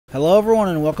Hello everyone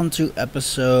and welcome to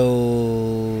episode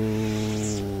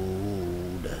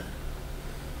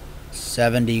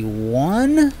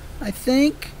 71, I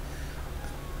think.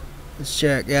 Let's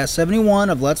check. Yeah, 71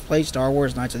 of Let's Play Star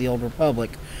Wars Knights of the Old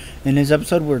Republic. In this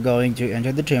episode we're going to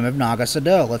enter the tomb of Naga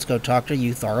Sadow. Let's go talk to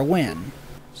Yuthara Wynn.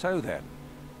 So then,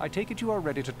 I take it you are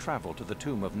ready to travel to the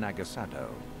tomb of Naga Sadow.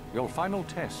 Your final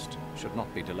test should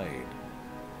not be delayed.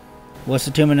 What's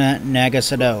the tomb of Naga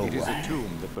Sadow? It is a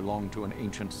tomb that belonged to an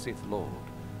ancient Sith Lord.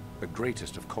 The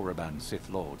greatest of Korriban's Sith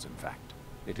Lords, in fact.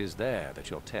 It is there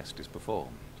that your test is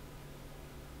performed.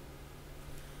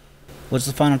 What's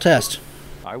the final test?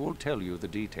 I will tell you the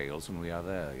details when we are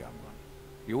there, young one.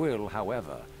 You will,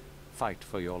 however, fight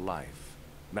for your life.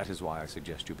 That is why I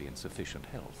suggest you be in sufficient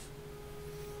health.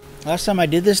 Last time I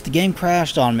did this, the game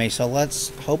crashed on me, so let's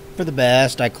hope for the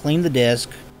best. I cleaned the disc.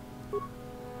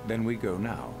 Then we go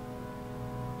now.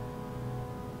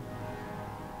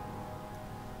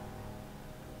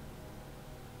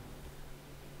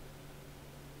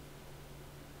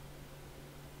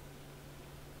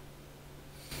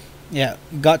 Yeah,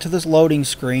 got to this loading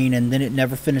screen and then it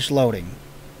never finished loading.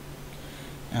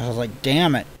 And I was like,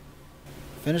 damn it.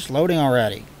 Finished loading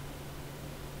already.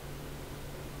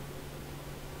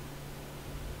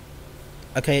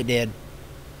 Okay, it did.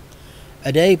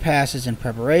 A day passes in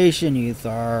preparation.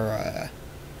 Yuthara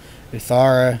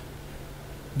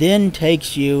then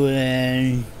takes you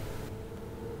in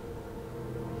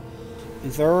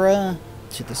Yuthara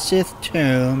to the Sith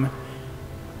tomb.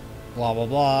 Blah, blah,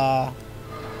 blah.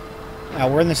 Now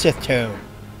we're in the Sith tomb.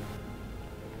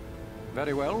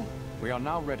 Very well. We are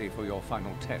now ready for your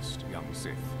final test, young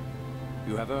Sith.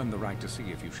 You have earned the right to see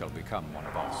if you shall become one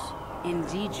of us.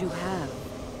 Indeed you have.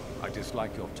 I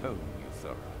dislike your tone,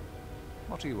 Yuthara.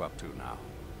 What are you up to now?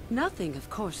 Nothing, of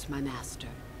course, my master.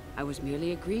 I was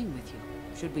merely agreeing with you.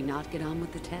 Should we not get on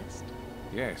with the test?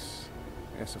 Yes.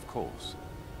 Yes, of course.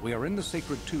 We are in the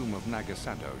sacred tomb of Naga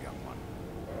Sadow, young one.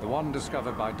 The one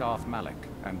discovered by Darth Malak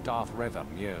and Darth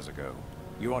Revan years ago.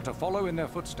 You are to follow in their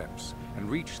footsteps and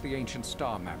reach the ancient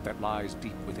star map that lies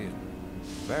deep within.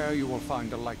 There you will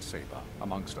find a lightsaber,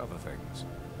 amongst other things.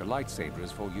 The lightsaber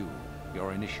is for you,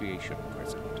 your initiation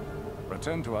present.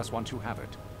 Return to us once you have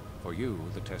it. For you,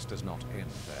 the test does not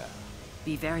end there.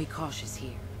 Be very cautious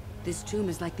here. This tomb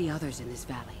is like the others in this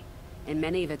valley, and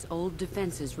many of its old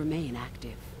defenses remain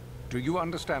active. Do you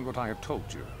understand what I have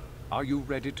told you? Are you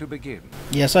ready to begin?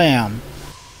 Yes, I am.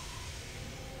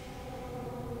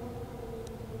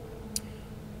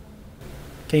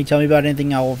 Can you tell me about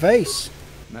anything I will face?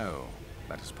 No,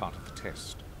 that is part of the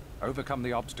test. Overcome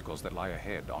the obstacles that lie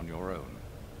ahead on your own.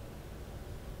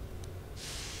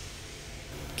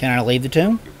 Can I leave the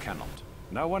tomb? You cannot.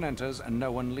 No one enters and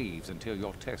no one leaves until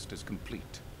your test is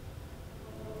complete.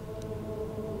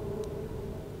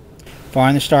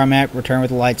 Find the star map, return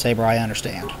with the lightsaber, I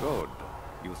understand. Good.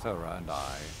 Yuthara and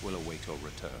I will await your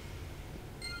return.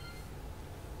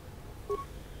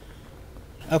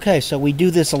 Okay, so we do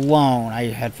this alone. I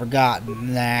had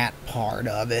forgotten that part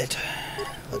of it.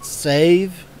 Let's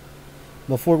save.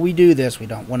 Before we do this, we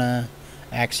don't want to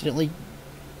accidentally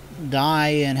die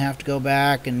and have to go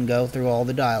back and go through all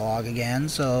the dialogue again,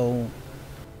 so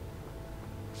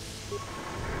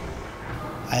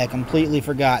I had completely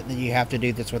forgot that you have to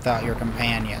do this without your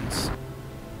companions.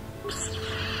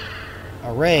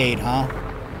 A raid, huh?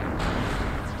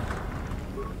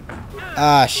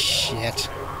 Ah, shit.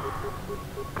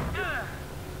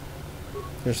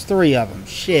 There's 3 of them.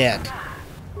 Shit.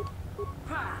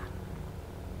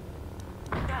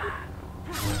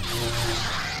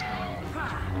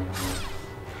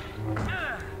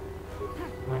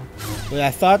 Well, I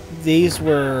thought these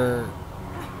were...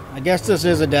 I guess this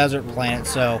is a desert planet,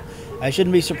 so I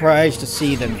shouldn't be surprised to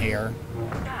see them here.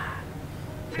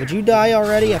 Would you die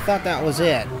already? I thought that was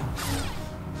it.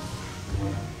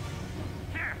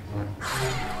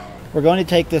 We're going to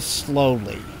take this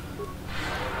slowly,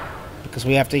 because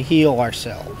we have to heal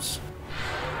ourselves.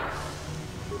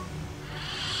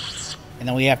 And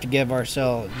then we have to give our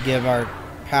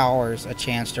powers a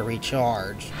chance to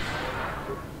recharge.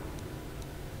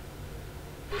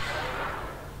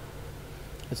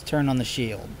 Let's turn on the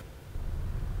shield.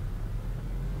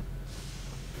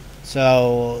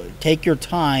 So, take your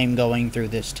time going through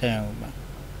this tomb.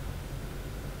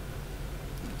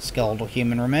 Skeletal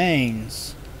human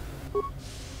remains.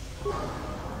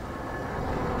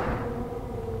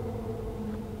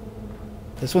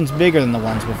 This one's bigger than the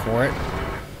ones before it.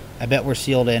 I bet we're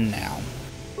sealed in now.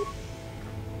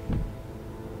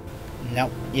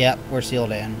 Nope. Yep, we're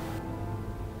sealed in.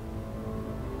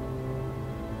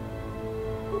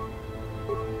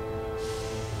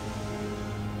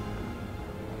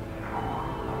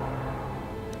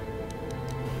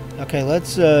 Okay,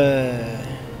 let's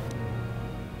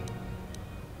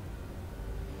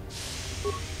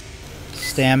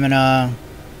stamina,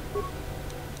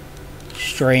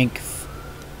 strength,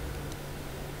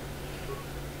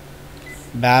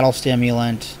 battle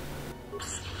stimulant.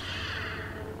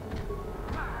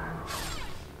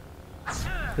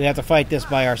 We have to fight this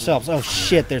by ourselves. Oh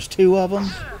shit, there's two of them?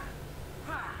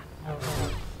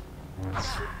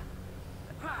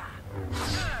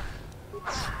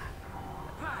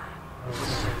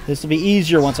 This will be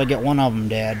easier once I get one of them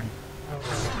dead.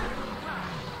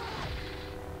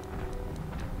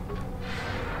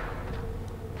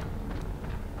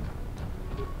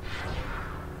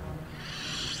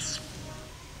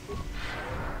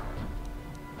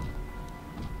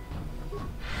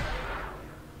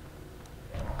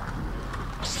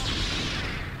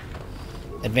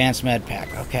 Advanced med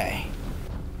pack, okay.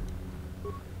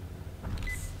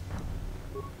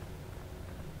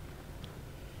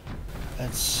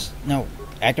 No,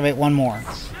 activate one more.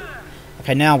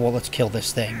 Okay, now let's kill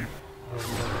this thing.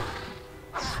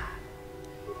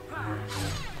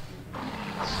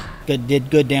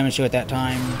 Did good damage to it that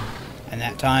time. And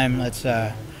that time, let's,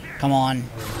 come on.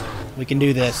 We can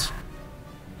do this.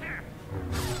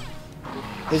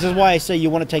 This is why I say you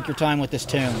want to take your time with this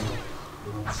tomb.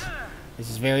 This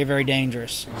is very, very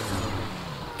dangerous.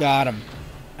 Got him.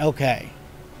 Okay.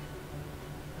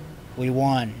 We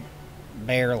won.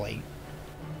 Barely.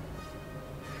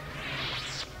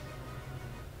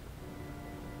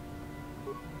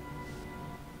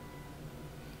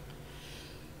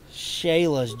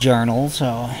 Shayla's journal,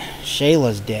 so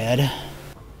Shayla's dead.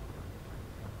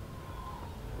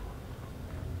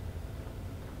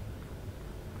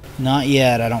 Not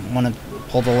yet. I don't want to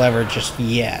pull the lever just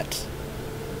yet.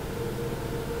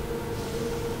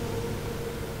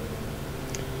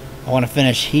 I want to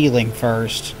finish healing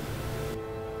first.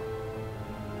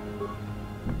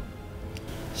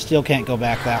 Still can't go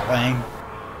back that way.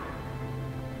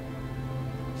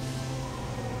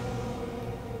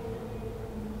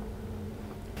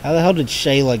 How the hell did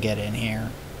Shayla get in here?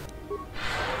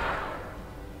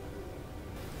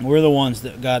 We're the ones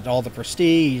that got all the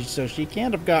prestige, so she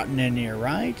can't have gotten in here,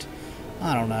 right?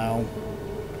 I don't know.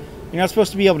 You're not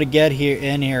supposed to be able to get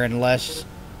in here unless...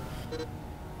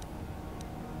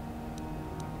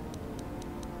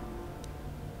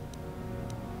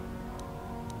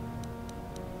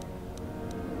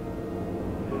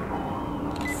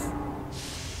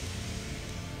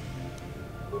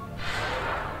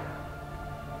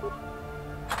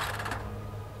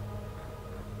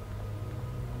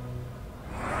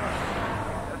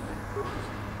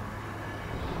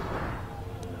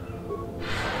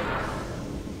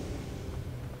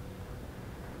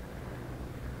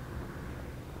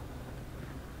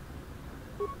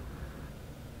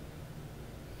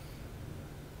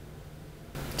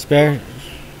 Spare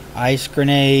ice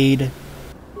grenade,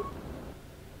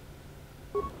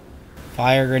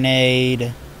 fire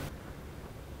grenade.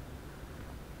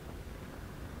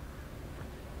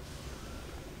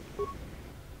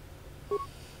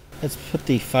 Let's put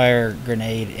the fire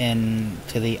grenade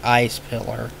into the ice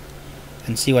pillar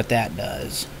and see what that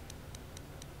does.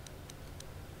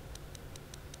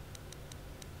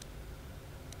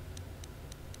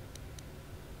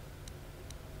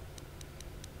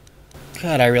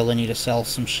 God, I really need to sell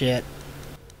some shit.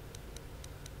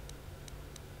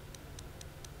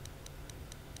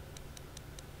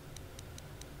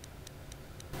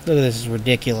 Look at this, is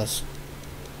ridiculous.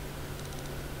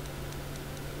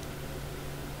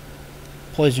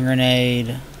 Poison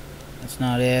grenade. That's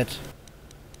not it.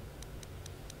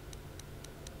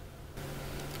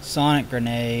 Sonic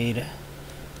grenade.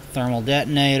 Thermal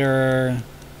detonator.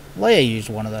 Leia used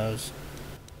one of those.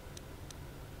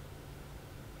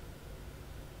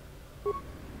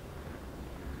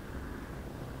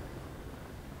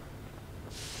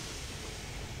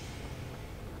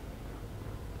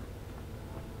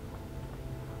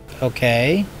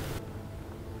 Okay.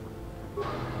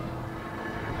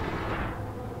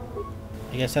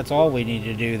 I guess that's all we need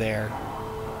to do there.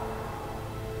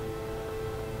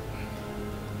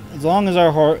 As long as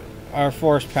our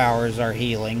force powers are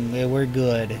healing, we're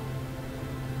good.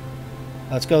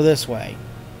 Let's go this way.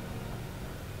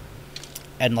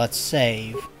 And let's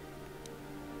save.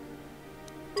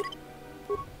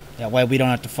 That way we don't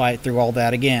have to fight through all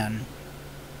that again.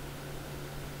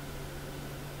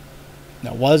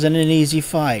 That wasn't an easy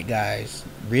fight, guys.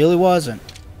 Really wasn't.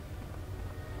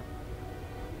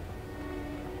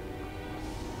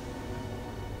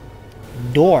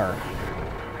 Door.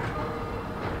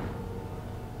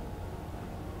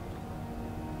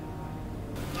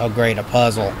 Oh great, a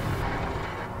puzzle.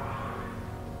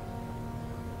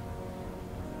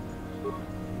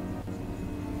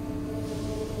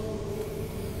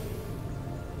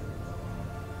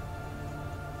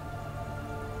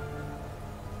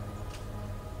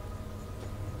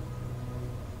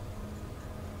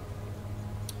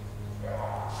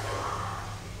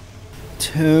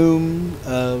 tomb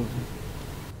of...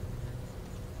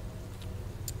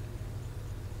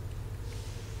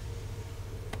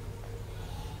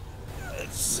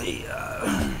 Let's see.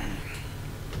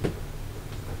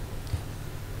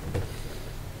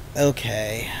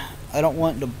 Okay. I don't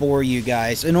want to bore you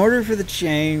guys. In order for the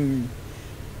chamber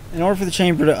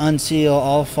to unseal,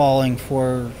 all falling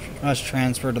for must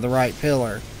transfer to the right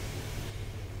pillar.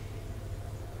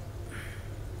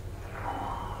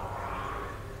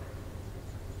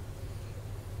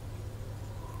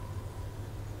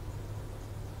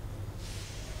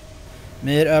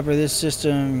 Mid upper, this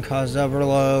system causes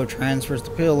overload, transfers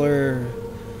to pillar.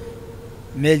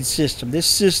 Mid system, this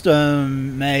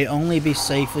system may only be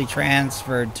safely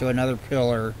transferred to another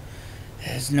pillar.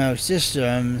 Has no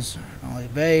systems, only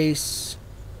base.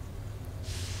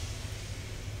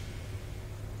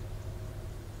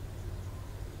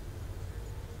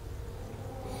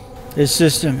 This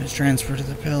system is transferred to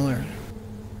the pillar.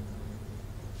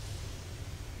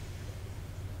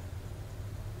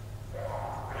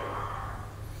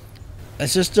 A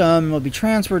system will be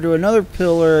transferred to another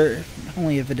pillar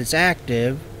only if it is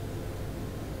active.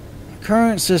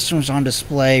 Current systems on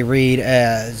display read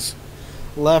as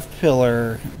left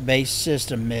pillar, base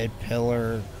system, mid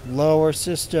pillar, lower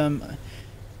system,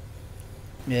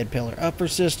 mid pillar, upper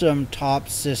system, top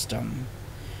system.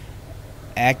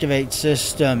 Activate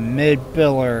system, mid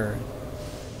pillar.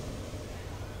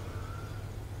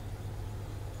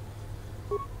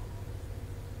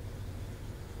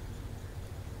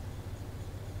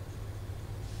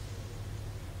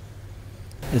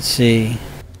 Let's see.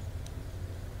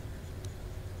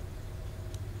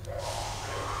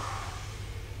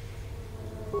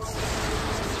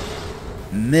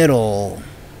 Middle.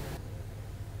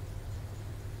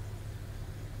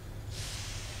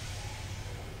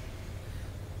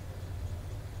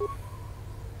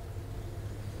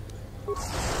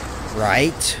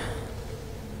 Right.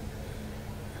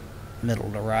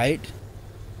 Middle to right.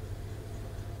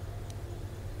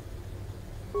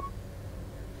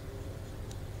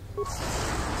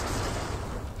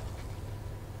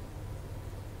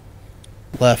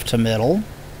 Left to middle.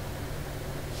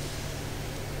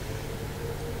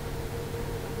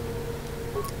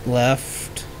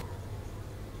 Left.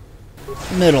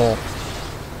 Middle.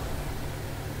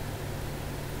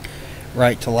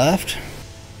 Right to left.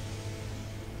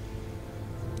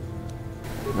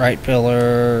 Right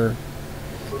pillar.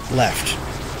 Left.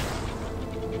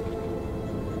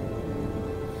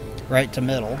 Right to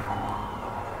middle.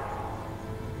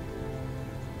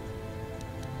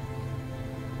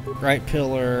 Right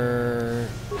pillar,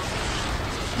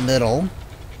 middle,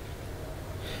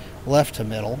 left to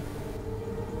middle,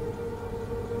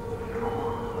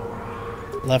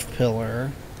 left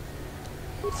pillar,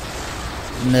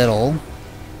 middle,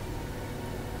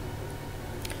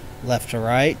 left to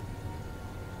right,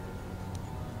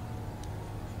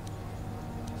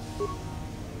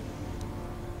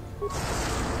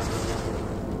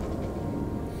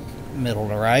 middle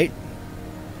to right,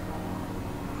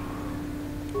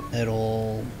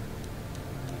 middle,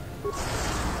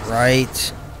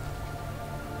 right,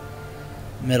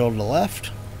 middle to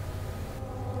left,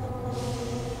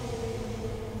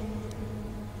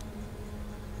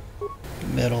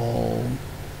 middle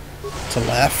to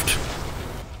left,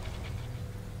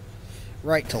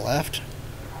 right to left,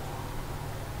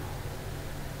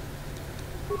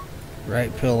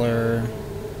 right pillar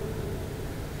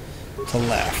to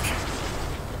left.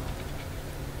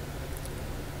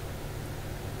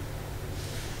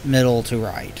 Middle to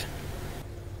right.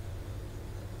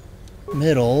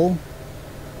 Middle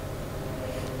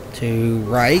to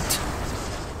right.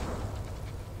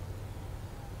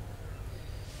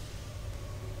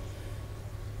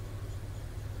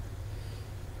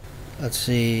 Let's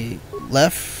see.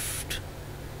 Left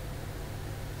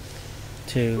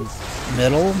to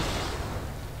middle.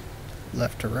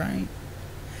 Left to right.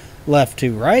 Left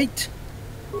to right.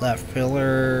 Left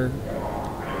pillar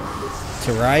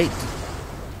to right.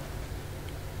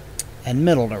 And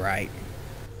middle to right.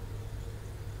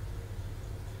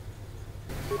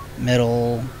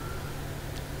 Middle,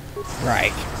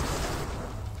 right.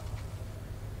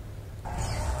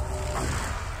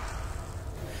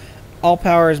 All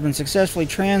power has been successfully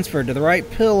transferred to the right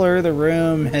pillar. The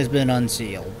room has been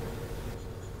unsealed.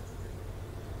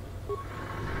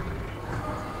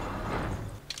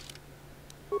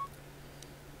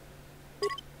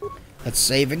 Let's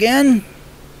save again.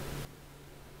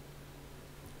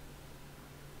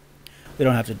 We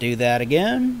don't have to do that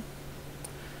again.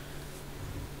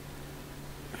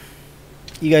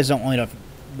 You guys don't want to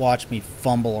watch me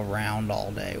fumble around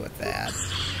all day with that.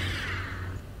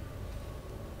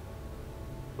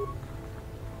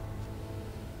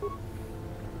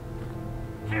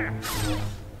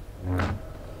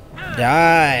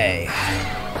 Die.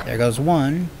 There goes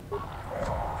one.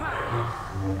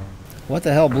 What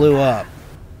the hell blew up?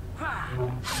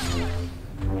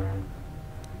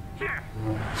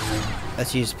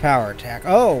 Let's use power attack.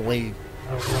 Oh,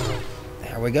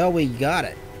 there we go. We got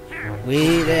it.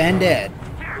 We ended.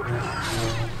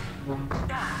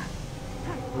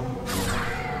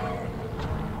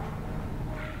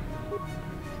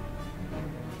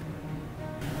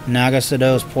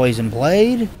 Nagasado's Poison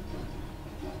Blade.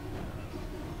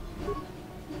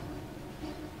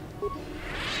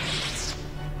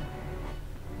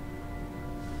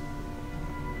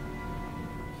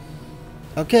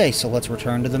 Okay, so let's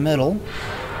return to the middle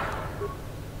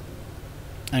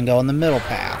and go on the middle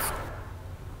path.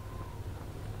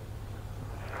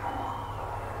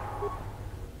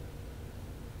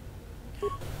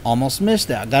 Almost missed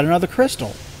that. Got another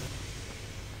crystal.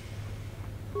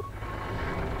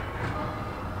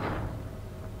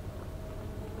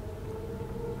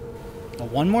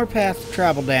 One more path to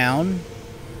travel down.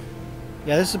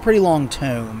 Yeah, this is a pretty long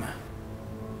tomb.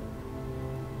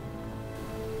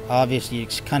 Obviously, you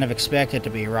kind of expect it to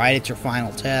be, right? It's your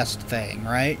final test thing,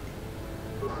 right?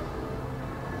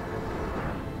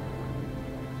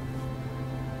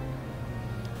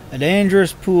 A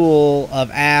dangerous pool of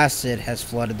acid has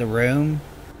flooded the room.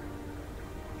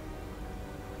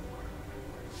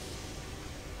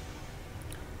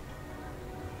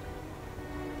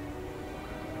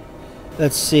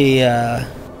 Let's see, a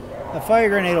fire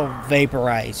grenade will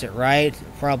vaporize it, right?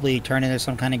 Probably turn into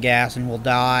some kind of gas and we'll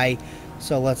die.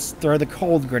 So let's throw the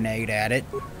cold grenade at it.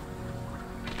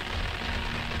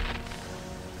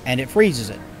 And it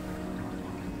freezes it.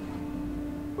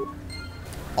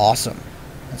 Awesome.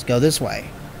 Let's go this way.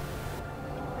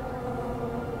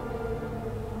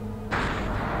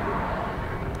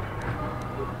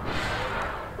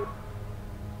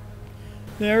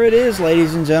 There it is,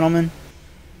 ladies and gentlemen.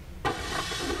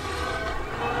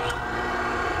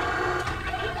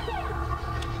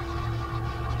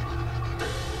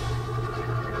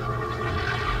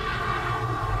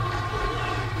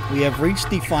 We have reached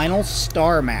the final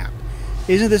star map.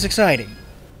 Isn't this exciting?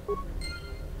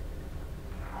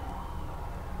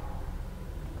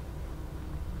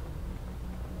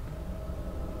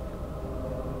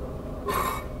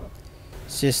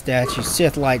 Sith statue,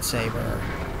 Sith lightsaber.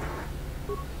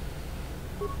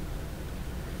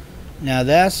 Now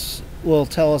this will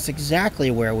tell us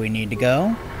exactly where we need to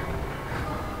go.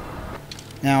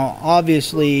 Now,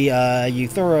 obviously,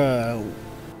 Yuthura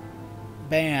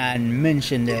Ban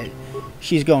mentioned that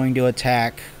she's going to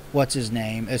attack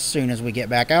what's-his-name as soon as we get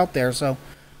back out there, so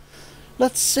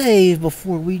let's save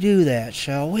before we do that,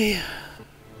 shall we?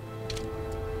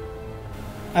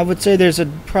 I would say there's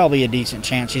probably a decent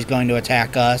chance she's going to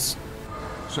attack us.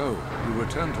 So, you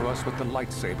return to us with the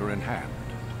lightsaber in hand,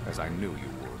 as I knew you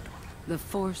would. The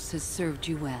Force has served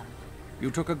you well.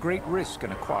 You took a great risk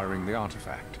in acquiring the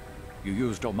artifact. You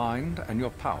used your mind and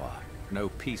your power. No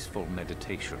peaceful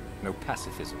meditation, no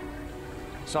pacifism.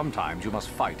 Sometimes you must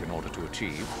fight in order to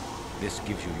achieve. This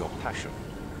gives you your passion.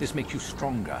 This makes you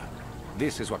stronger.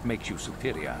 This is what makes you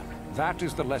superior. That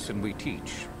is the lesson we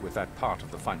teach with that part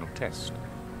of the final test.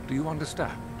 Do you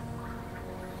understand?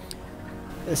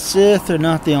 The Sith are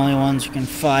not the only ones who can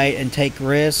fight and take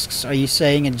risks. Are you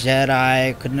saying a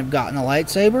Jedi couldn't have gotten a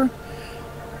lightsaber?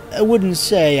 I wouldn't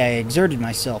say I exerted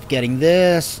myself getting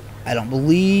this. I don't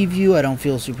believe you. I don't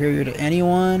feel superior to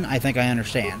anyone. I think I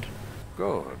understand.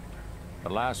 Good. The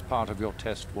last part of your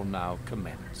test will now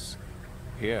commence.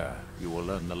 Here, you will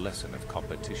learn the lesson of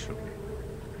competition.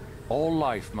 All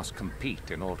life must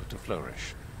compete in order to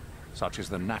flourish. Such is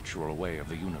the natural way of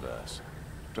the universe.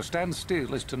 To stand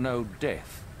still is to know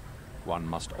death. One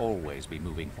must always be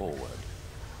moving forward.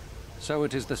 So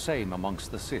it is the same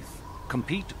amongst the Sith.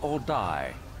 Compete or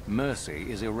die.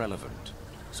 Mercy is irrelevant.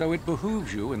 So it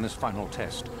behooves you in this final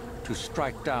test to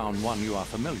strike down one you are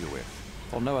familiar with,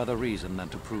 for no other reason than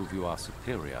to prove you are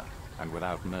superior and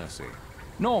without mercy.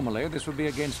 Normally, this would be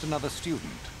against another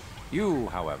student. You,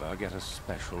 however, get a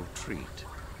special treat.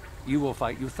 You will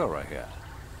fight Yuthura here,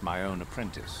 my own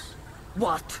apprentice.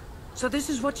 What? So this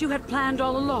is what you had planned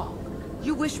all along?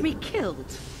 You wish me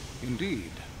killed?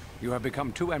 Indeed. You have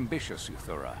become too ambitious,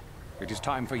 Yuthura. It is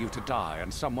time for you to die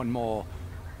and someone more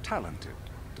talented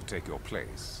to take your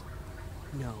place.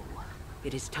 No.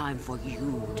 It is time for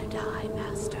you to die,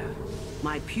 Master.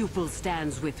 My pupil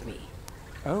stands with me.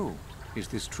 Oh, is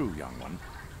this true, young one?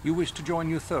 You wish to join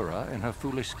Yuthura in her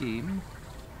foolish scheme?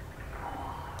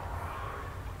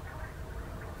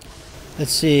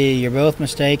 Let's see, you're both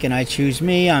mistaken. I choose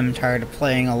me. I'm tired of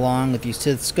playing along with you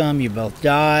Sith scum. You both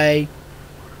die.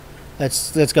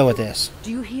 Let's go with this. Do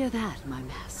you hear that, my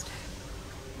master?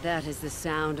 That is the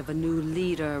sound of a new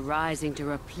leader rising to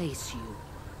replace you.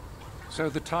 So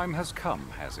the time has come,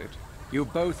 has it? You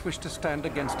both wish to stand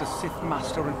against a Sith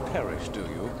Master and perish, do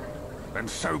you? Then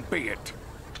so be it.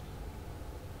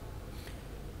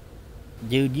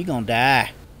 Dude, you gonna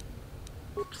die.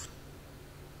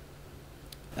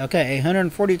 Okay,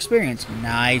 140 experience.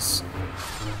 Nice.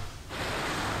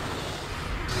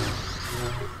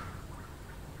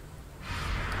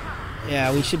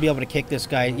 Yeah, we should be able to kick this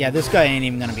guy. Yeah, this guy ain't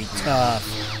even gonna be tough.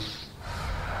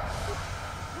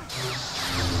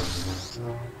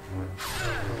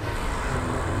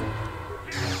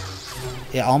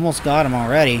 Yeah, almost got him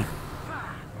already.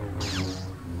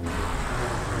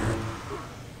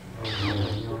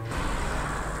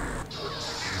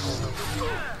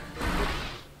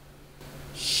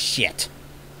 Shit.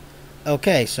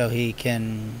 Okay, so he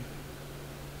can...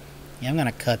 Yeah, I'm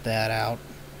gonna cut that out.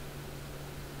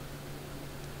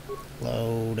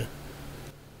 Load.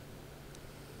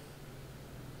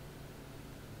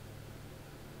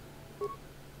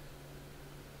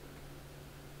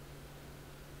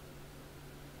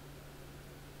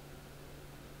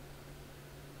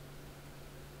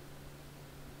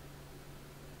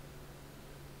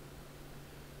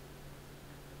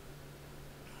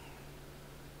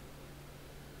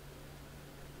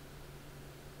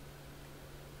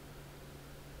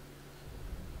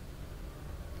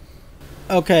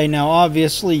 Okay, now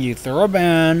obviously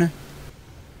Yuthura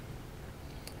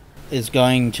is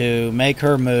going to make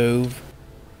her move.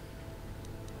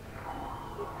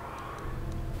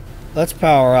 Let's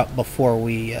power up before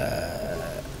we,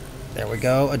 there we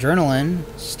go. Adrenaline,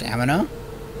 stamina,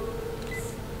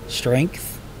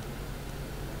 strength,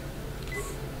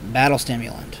 battle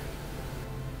stimulant.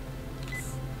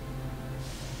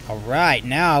 Alright,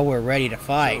 now we're ready to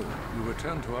fight. So, you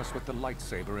return to us with the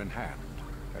lightsaber in hand,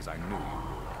 as I knew you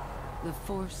would. The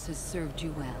Force has served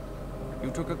you well.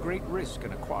 You took a great risk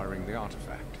in acquiring the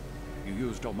artifact. You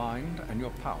used your mind and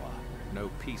your power. No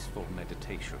peaceful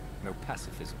meditation, no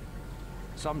pacifism.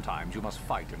 Sometimes you must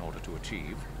fight in order to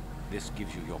achieve. This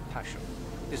gives you your passion.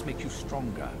 This makes you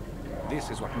stronger.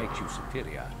 This is what makes you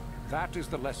superior. That is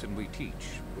the lesson we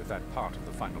teach with that part of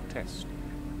the final test.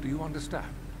 Do you understand?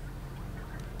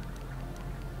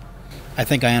 I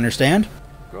think I understand.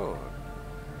 Good.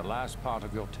 The last part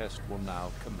of your test will now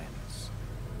commence.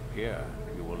 Here,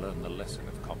 you will learn the lesson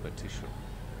of competition.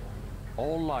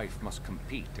 All life must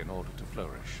compete in order to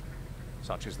flourish.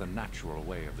 Such is the natural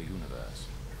way of the universe.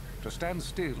 To stand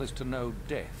still is to know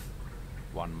death.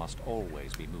 One must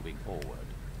always be moving forward.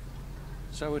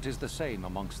 So it is the same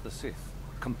amongst the Sith.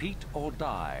 Compete or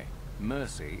die.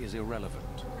 Mercy is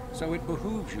irrelevant. So it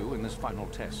behooves you in this final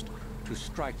test to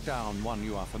strike down one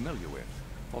you are familiar with,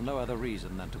 for no other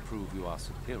reason than to prove you are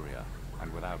superior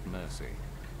and without mercy.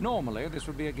 Normally, this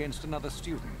would be against another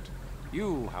student.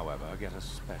 You, however, get a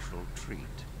special treat.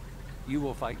 You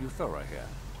will fight Yuthura here,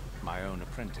 my own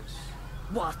apprentice.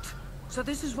 What? So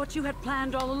this is what you had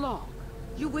planned all along?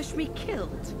 You wish me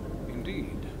killed?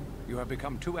 Indeed. You have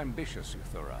become too ambitious,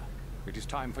 Yuthura. It is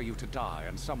time for you to die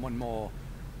and someone more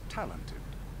talented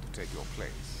to take your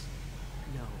place.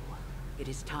 No. It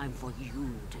is time for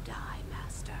you to die,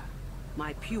 Master.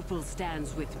 My pupil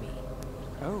stands with me.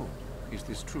 Oh, is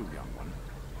this true, young one?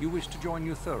 You wish to join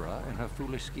Yuthura in her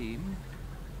foolish scheme?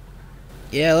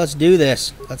 Yeah, let's do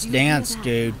this. Let's You hear dance, that,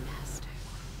 dude. my master?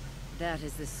 That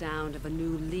is the sound of a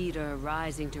new leader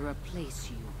rising to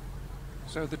replace you.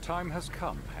 So the time has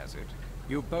come, has it?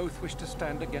 You both wish to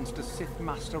stand against a Sith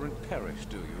Master and perish,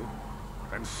 do you?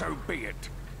 Then so be it.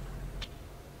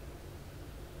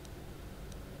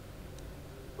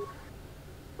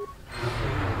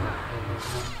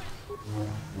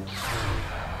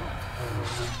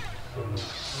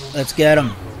 Let's get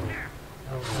him.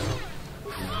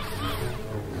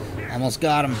 Almost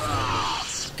got him.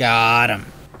 Got him.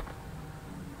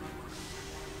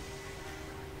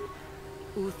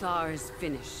 Uthar is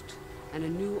finished, and a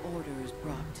new order is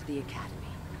brought to the Academy.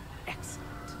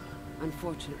 Excellent.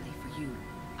 Unfortunately for you,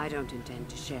 I don't intend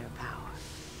to share power.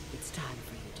 It's time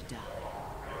for you to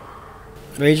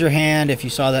die. Raise your hand if you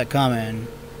saw that coming.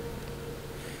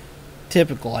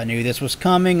 Typical, I knew this was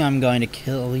coming. I'm going to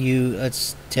kill you.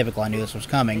 It's typical, I knew this was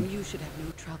coming. And you should have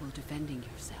no trouble defending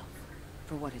yourself,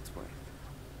 for what it's worth.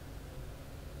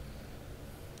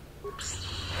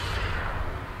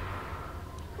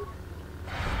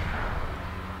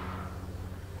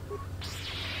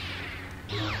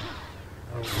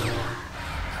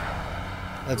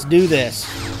 Let's do this.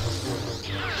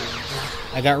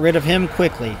 I got rid of him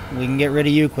quickly. We can get rid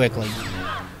of you quickly.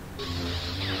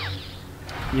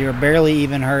 You're barely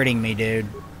even hurting me, dude.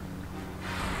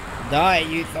 Die,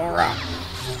 Euthora.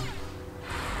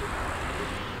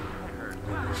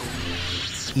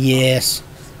 Yes.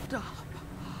 Stop.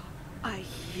 I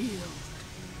yield.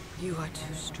 You are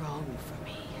too strong for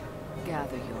me.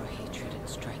 Gather your hatred and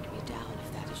strike me down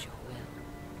if that is your will.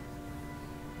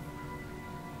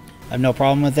 I have no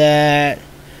problem with that.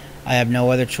 I have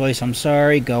no other choice. I'm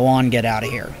sorry. Go on, get out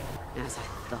of here. As I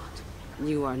thought,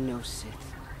 you are no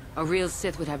Sith. A real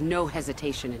Sith would have no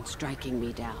hesitation in striking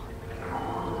me down.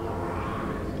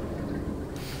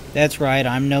 That's right.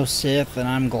 I'm no Sith, and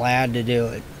I'm glad to do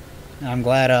it. I'm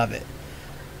glad of it.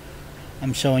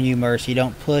 I'm showing you mercy.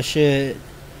 Don't push it.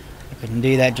 I couldn't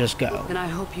do that. Just go. And I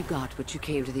hope you got what you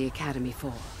came to the Academy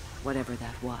for, whatever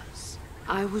that was.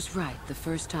 I was right the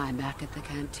first time back at the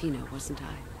cantina, wasn't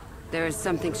I? There is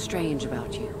something strange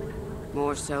about you.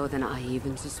 More so than I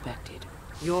even suspected.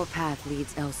 Your path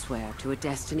leads elsewhere to a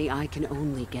destiny I can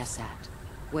only guess at.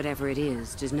 Whatever it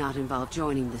is does not involve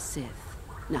joining the Sith.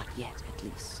 Not yet, at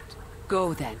least.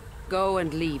 Go then. Go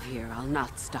and leave here. I'll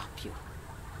not stop you.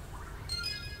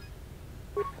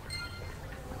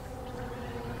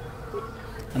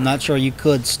 I'm not sure you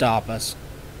could stop us.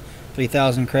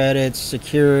 3,000 credits,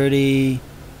 security,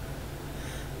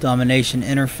 domination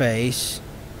interface,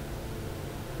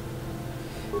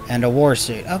 and a war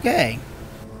suit. Okay.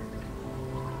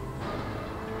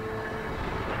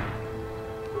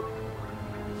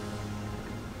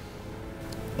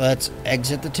 Let's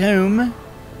exit the tomb.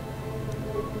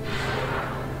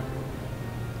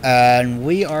 And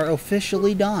we are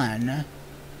officially done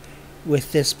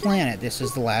with this planet. This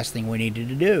is the last thing we needed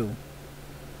to do.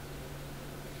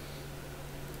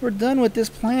 We're done with this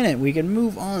planet. We can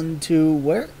move on to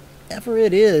wherever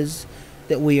it is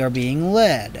that we are being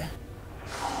led.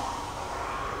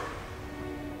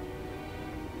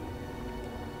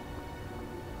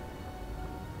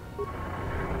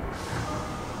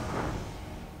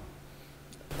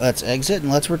 Let's exit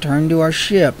and let's return to our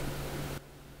ship,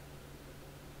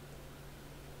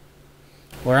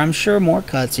 where I'm sure more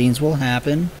cutscenes will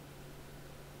happen.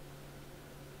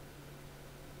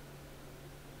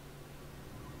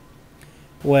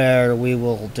 Where we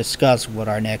will discuss what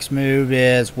our next move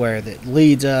is, where that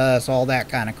leads us, all that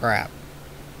kind of crap.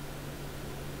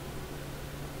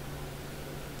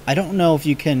 I don't know if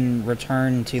you can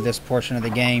return to this portion of the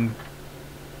game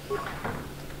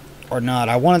or not.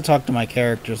 I want to talk to my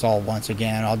characters all once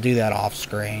again. I'll do that off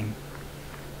screen.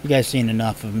 You guys seen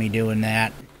enough of me doing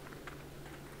that.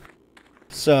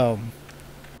 So,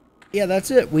 yeah,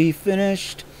 that's it. We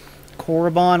finished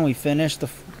Korriban. We finished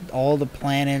all the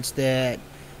planets that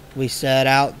we set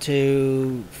out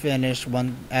to finish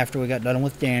after we got done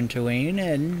with Dantooine,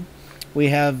 and we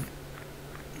have...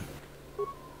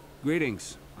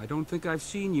 Greetings. I don't think I've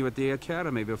seen you at the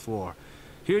Academy before.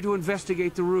 Here to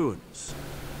investigate the ruins.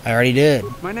 I already did.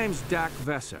 My name's Dak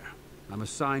Vesser. I'm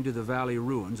assigned to the Valley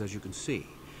Ruins, as you can see.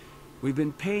 We've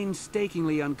been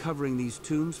painstakingly uncovering these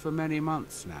tombs for many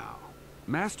months now.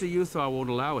 Master Yuthar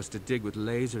won't allow us to dig with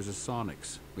lasers or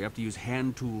sonics. We have to use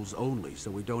hand tools only,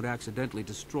 so we don't accidentally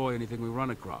destroy anything we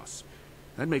run across.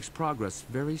 That makes progress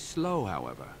very slow,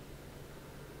 however.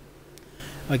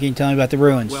 What can you tell me about the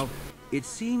ruins? Well, it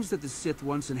seems that the Sith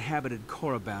once inhabited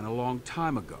Korriban a long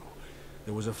time ago.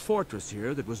 There was a fortress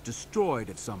here that was destroyed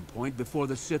at some point before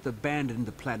the Sith abandoned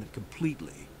the planet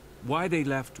completely. Why they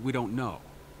left, we don't know.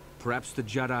 Perhaps the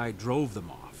Jedi drove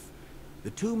them off. The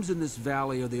tombs in this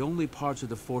valley are the only parts of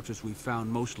the fortress we've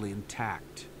found mostly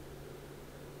intact.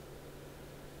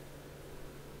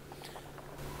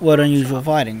 What unusual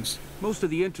findings? Most of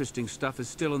the interesting stuff is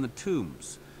still in the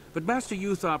tombs, but Master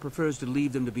Yuthar prefers to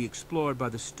leave them to be explored by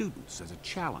the students as a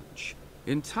challenge.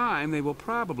 In time, they will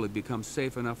probably become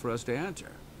safe enough for us to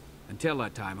enter. Until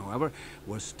that time, however,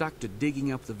 we're stuck to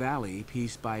digging up the valley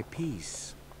piece by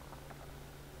piece.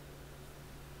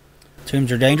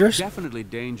 Tombs are dangerous? Definitely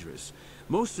dangerous.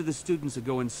 Most of the students that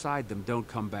go inside them don't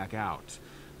come back out.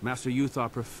 Master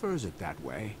Yuthar prefers it that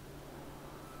way.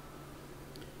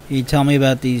 Can you tell me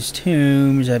about these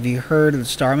tombs? Have you heard of the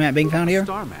star map being found here?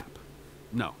 Star map?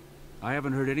 No, I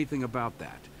haven't heard anything about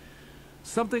that.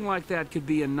 Something like that could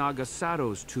be in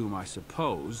Nagasato's tomb, I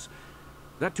suppose.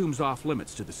 That tomb's off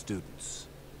limits to the students.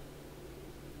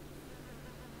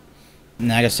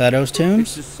 Nagasato's It's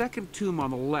tombs? the second tomb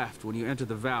on the left when you enter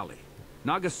the valley.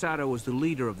 Nagasato was the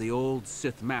leader of the old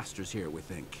Sith Masters here, we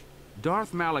think.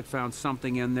 Darth Malak found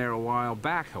something in there a while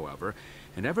back, however,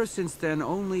 and ever since then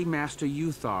only Master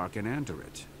Yuthar can enter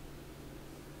it.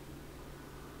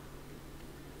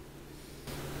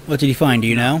 What did you find, do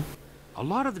you know? A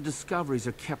lot of the discoveries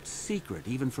are kept secret,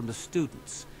 even from the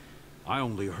students. I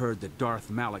only heard that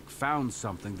Darth Malak found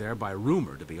something there by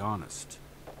rumor, to be honest.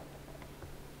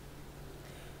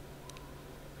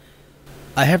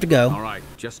 I have to go. Alright,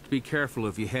 just be careful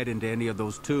if you head into any of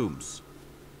those tombs.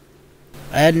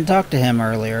 I hadn't talked to him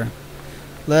earlier.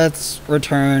 Let's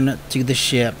return to the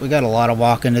ship. We got a lot of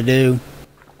walking to do.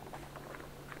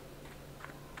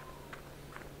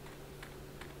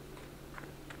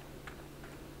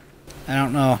 I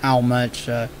don't know how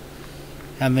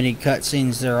many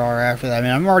cutscenes there are after that. I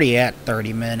mean, I'm already at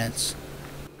 30 minutes.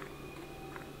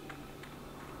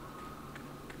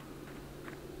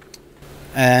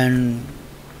 And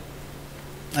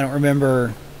I don't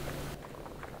remember.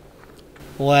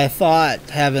 Well, I thought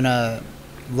having a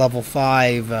level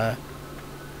 5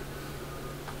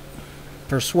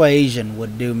 persuasion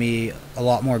would do me a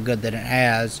lot more good than it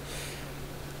has.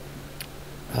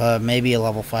 Maybe a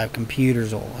level 5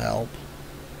 computers will help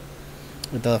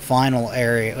with the final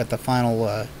area, with the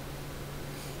final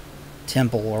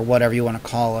temple or whatever you want to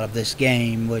call it of this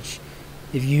game. Which,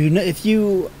 if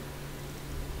you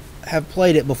have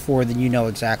played it before, then you know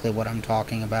exactly what I'm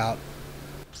talking about.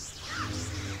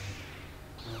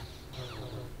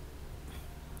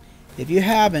 If you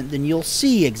haven't, then you'll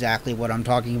see exactly what I'm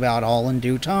talking about all in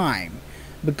due time,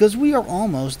 because we are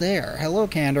almost there. Hello,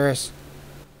 Canderous.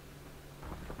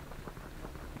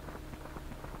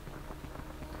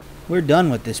 We're done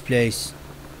with this place.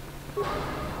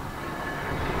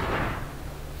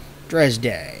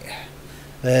 Dresde.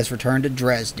 Let's return to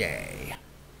Dresde.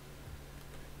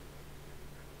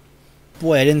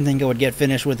 Boy, I didn't think I would get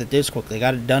finished with it this quickly.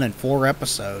 Got it done in 4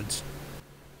 episodes.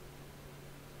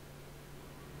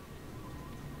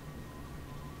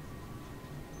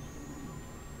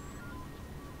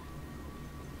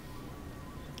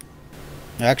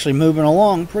 Actually moving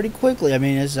along pretty quickly. I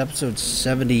mean, it's episode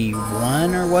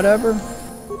 71 or whatever.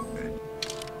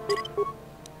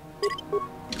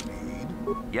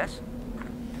 Yes?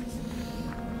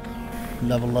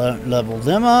 Level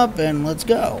them up and let's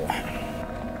go.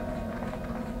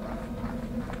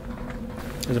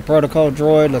 There's a protocol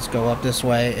droid. Let's go up this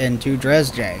way into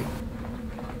Dresde.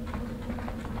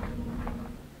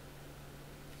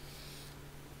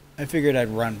 I figured I'd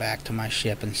run back to my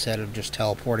ship instead of just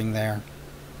teleporting there,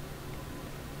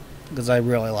 because I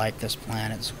really like this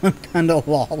planet, so I'm kind of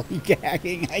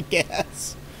lollygagging, I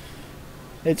guess.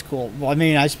 It's cool. Well, I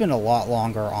mean, I spent a lot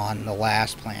longer on the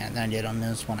last planet than I did on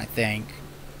this one, I think.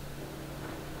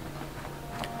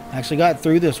 I actually got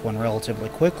through this one relatively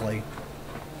quickly.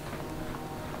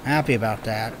 Happy about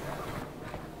that.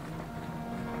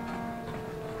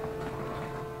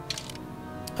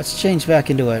 Let's change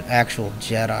back into an actual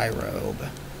Jedi robe.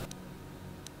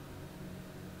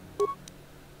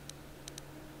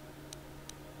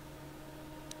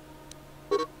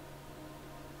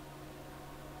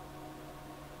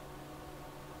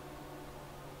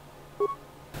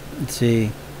 Let's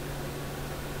see.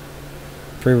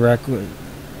 Prerequisite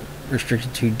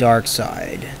restricted to dark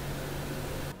side.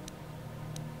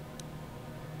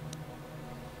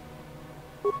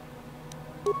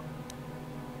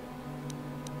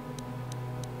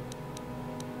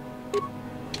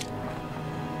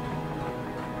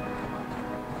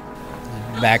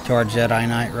 Back to our Jedi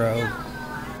Knight robe.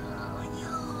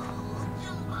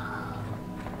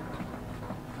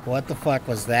 What the fuck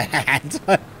was that? I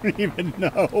don't even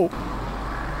know.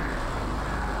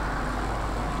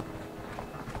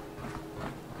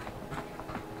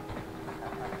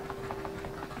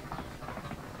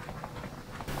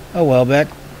 Oh well, back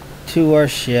to our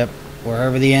ship,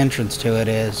 wherever the entrance to it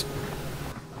is.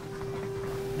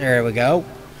 There we go.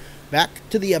 Back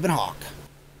to the Ebon Hawk.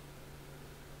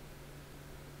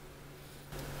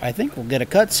 I think we'll get a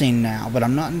cutscene now, but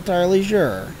I'm not entirely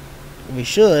sure. We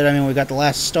should. I mean, we got the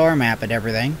last star map and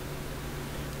everything.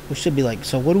 We should be like,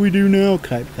 so what do we do now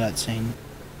type cutscene.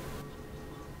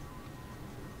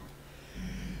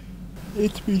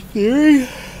 It's me theory.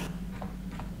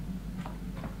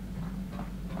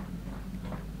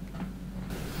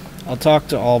 I'll talk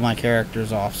to all my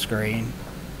characters off screen.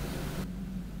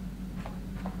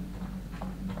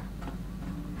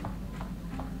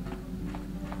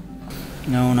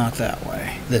 No, not that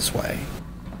way. This way.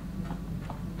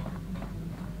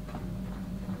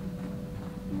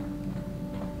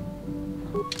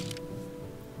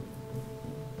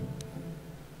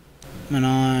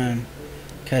 Manon,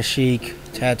 Kashyyyk,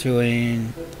 Tatooine,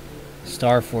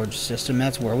 Starforge system.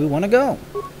 That's where we want to go.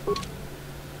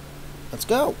 Let's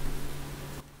go.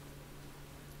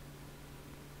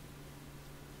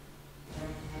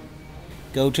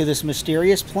 Go to this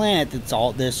mysterious planet.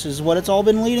 This is what it's all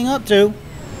been leading up to.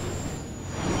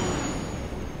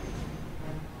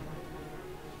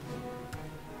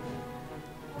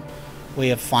 We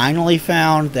have finally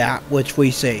found that which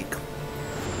we seek.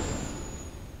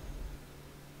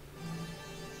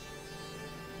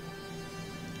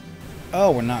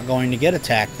 we're not going to get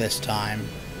attacked this time.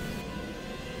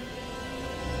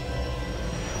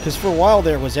 Because for a while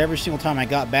there was every single time I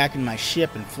got back in my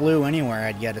ship and flew anywhere,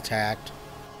 I'd get attacked.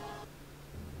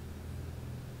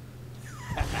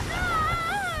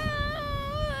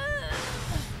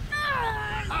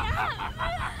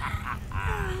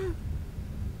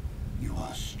 You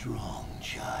are strong,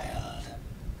 child.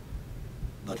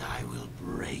 But I will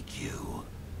break you.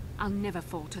 I'll never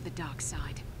fall to the dark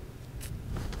side.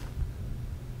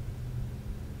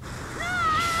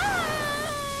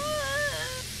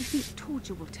 You think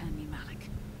torture will turn me, Malik?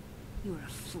 You're a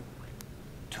fool.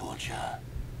 Torture?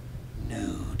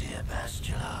 No, dear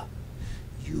Bastila.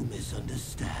 You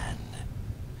misunderstand.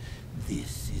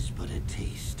 This is but a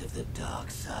taste of the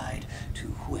dark side to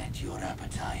whet your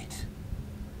appetite.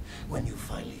 When you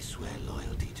finally swear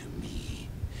loyalty to me,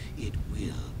 it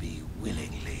will be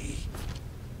willingly.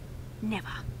 Never.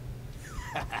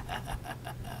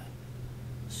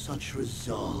 Such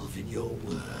resolve in your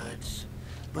words,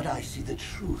 but I see the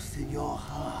truth in your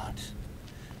heart.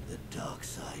 The dark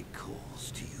side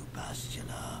calls to you,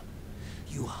 Bastila.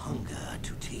 You hunger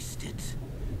to taste it.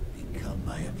 Become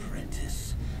my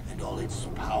apprentice, and all its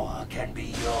power can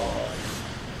be yours.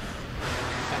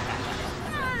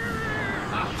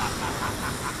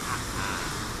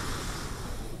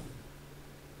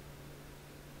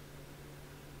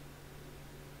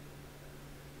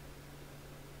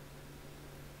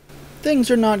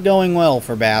 Things are not going well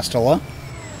for Bastila.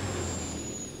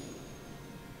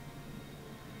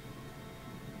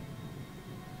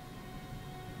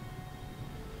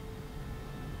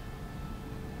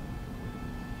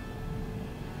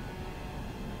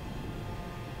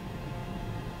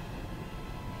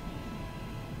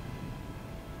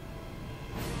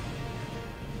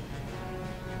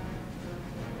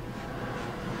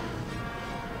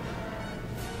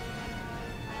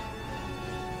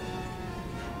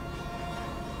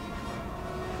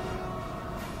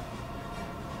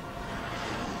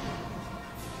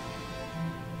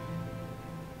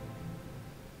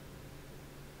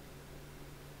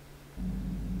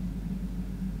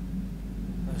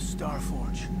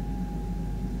 Starforge.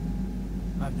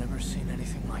 I've never seen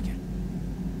anything like it.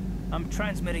 I'm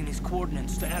transmitting these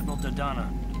coordinates to Admiral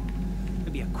Dodonna.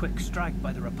 Maybe a quick strike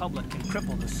by the Republic can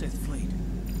cripple the Sith fleet.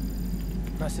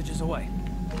 Message is away.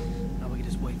 Now we can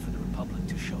just wait for the Republic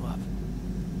to show up.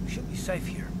 We should be safe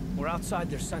here. We're outside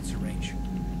their sensor range.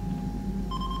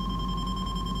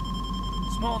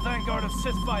 Small vanguard of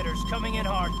Sith fighters coming in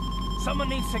hard. Someone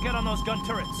needs to get on those gun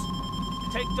turrets.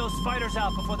 Take those fighters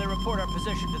out before they report our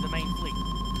position to the main fleet.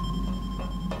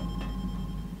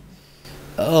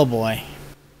 Oh boy.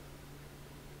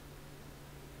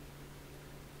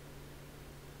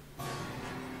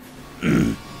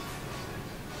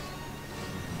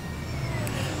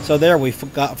 So there, we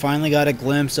finally got a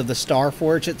glimpse of the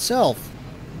Starforge itself.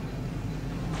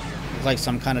 It's like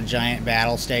some kind of giant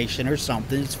battle station or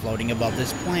something that's floating above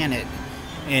this planet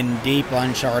in deep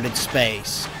uncharted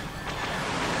space.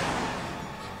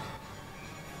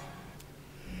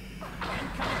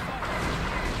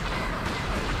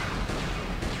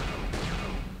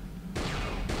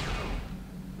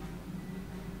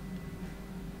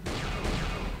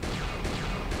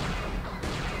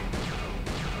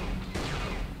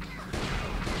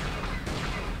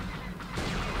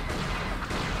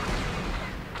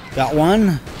 Got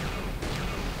one,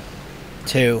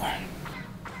 two.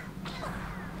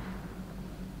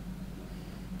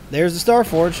 There's the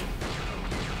Starforge.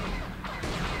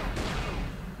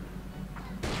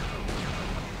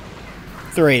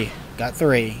 Three. Got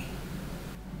three.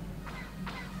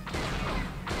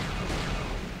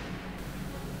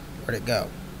 Where'd it go?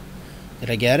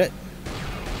 Did I get it?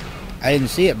 I didn't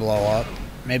see it blow up.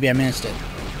 Maybe I missed it.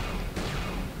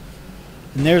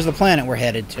 And there's the planet we're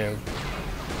headed to.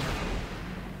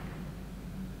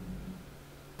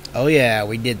 Oh yeah,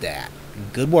 we did that.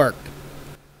 Good work.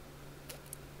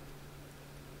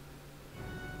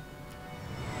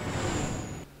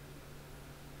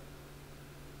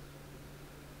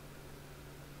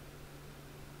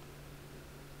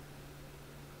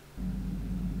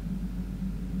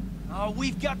 Oh,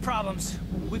 we've got problems.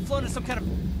 We've flown in some kind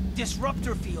of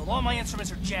disruptor field. All my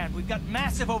instruments are jammed. We've got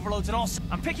massive overloads and all...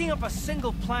 I'm picking up a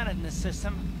single planet in this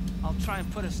system. I'll try and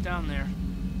put us down there.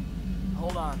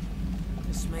 Hold on.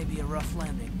 This may be a rough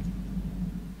landing.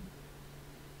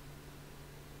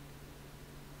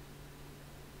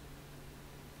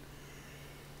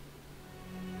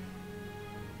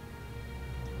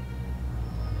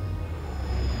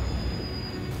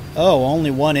 Oh,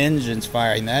 only one engine's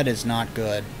firing. That is not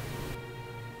good.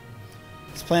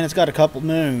 This planet's got a couple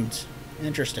moons.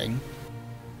 Interesting.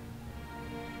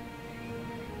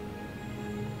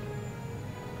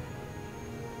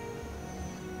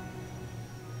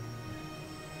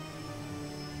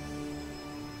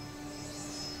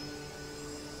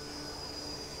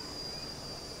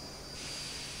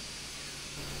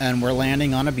 And we're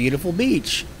landing on a beautiful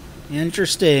beach.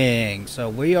 Interesting. So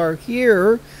we are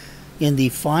here in the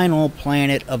final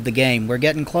planet of the game. We're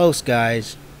getting close,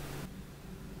 guys.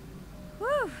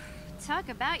 Whew. Talk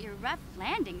about your rough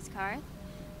landings, Carth.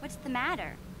 What's the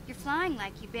matter? You're flying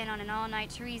like you've been on an all-night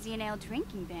Teresian ale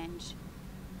drinking binge.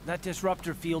 That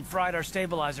disruptor field fried our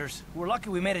stabilizers. We're lucky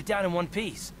we made it down in one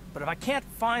piece. But if I can't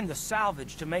find the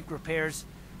salvage to make repairs,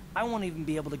 I won't even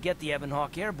be able to get the Ebon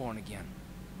Hawk airborne again.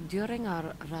 During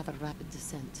our rather rapid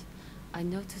descent, I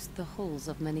noticed the hulls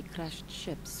of many crashed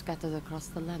ships scattered across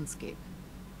the landscape.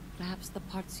 Perhaps the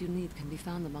parts you need can be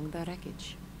found among the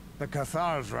wreckage. The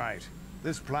Cathar's right.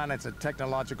 This planet's a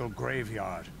technological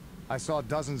graveyard. I saw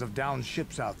dozens of downed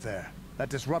ships out there. That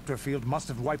disruptor field must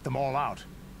have wiped them all out.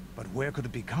 But where could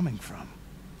it be coming from?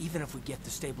 Even if we get the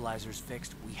stabilizers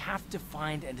fixed, we have to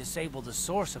find and disable the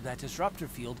source of that disruptor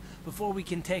field before we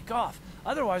can take off.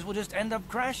 Otherwise, we'll just end up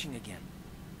crashing again.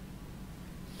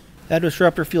 That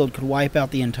disruptor field could wipe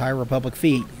out the entire Republic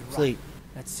fleet. Right.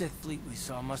 That Sith fleet we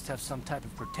saw must have some type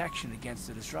of protection against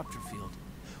the disruptor field.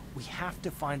 We have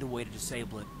to find a way to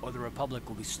disable it, or the Republic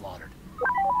will be slaughtered.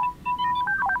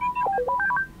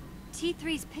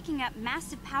 T3's picking up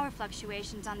massive power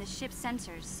fluctuations on the ship's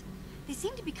sensors. They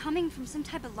seem to be coming from some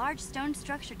type of large stone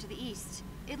structure to the east.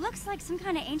 It looks like some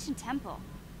kind of ancient temple.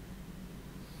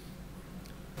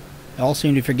 Y'all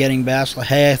seem to be forgetting Bastila.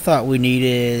 Hey, I thought we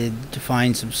needed to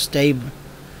find some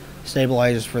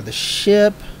stabilizers for the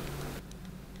ship.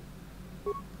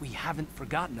 We haven't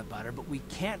forgotten about her, but we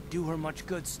can't do her much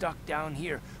good stuck down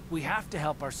here. We have to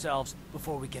help ourselves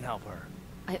before we can help her.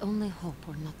 I only hope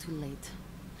we're not too late.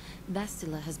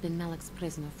 Bastila has been Malak's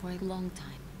prisoner for a long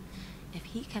time. If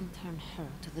he can turn her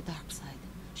to the dark side,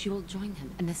 she will join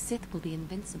him, and the Sith will be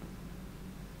invincible.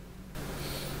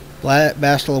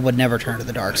 Bastila would never turn to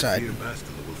the dark side. I fear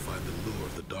Bastila will find the lure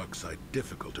of the dark side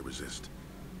difficult to resist.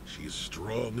 She is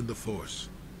strong in the Force,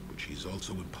 but she's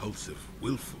also impulsive,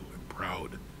 willful, and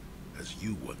proud, as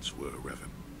you once were, Revan.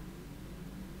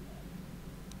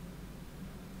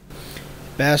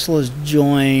 Bastila's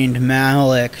joined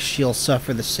Malak. She'll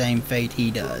suffer the same fate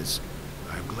he does.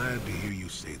 I'm glad to hear you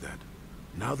say that.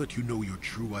 Now that you know your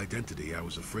true identity, I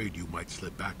was afraid you might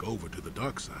slip back over to the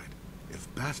dark side. If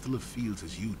Bastila feels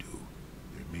as you do,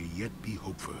 there may yet be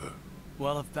hope for her.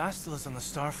 Well, if Bastila's on the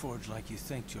Starforge like you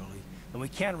think, Jolee, then we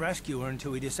can't rescue her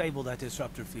until we disable that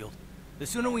disruptor field. The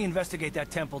sooner we investigate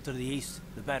that temple to the east,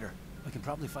 the better. We can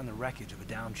probably find the wreckage of a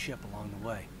downed ship along the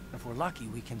way. If we're lucky,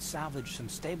 we can salvage some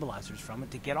stabilizers from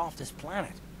it to get off this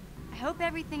planet. I hope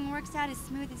everything works out as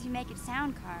smooth as you make it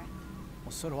sound, Carth.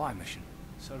 Well, so do I, Mission.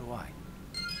 So do I.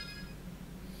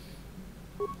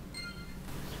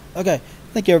 Okay,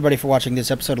 thank you everybody for watching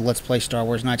this episode of Let's Play Star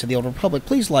Wars Knights of the Old Republic.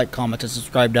 Please like, comment, and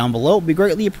subscribe down below. It would be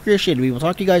greatly appreciated. We will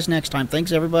talk to you guys next time.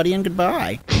 Thanks everybody, and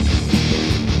goodbye.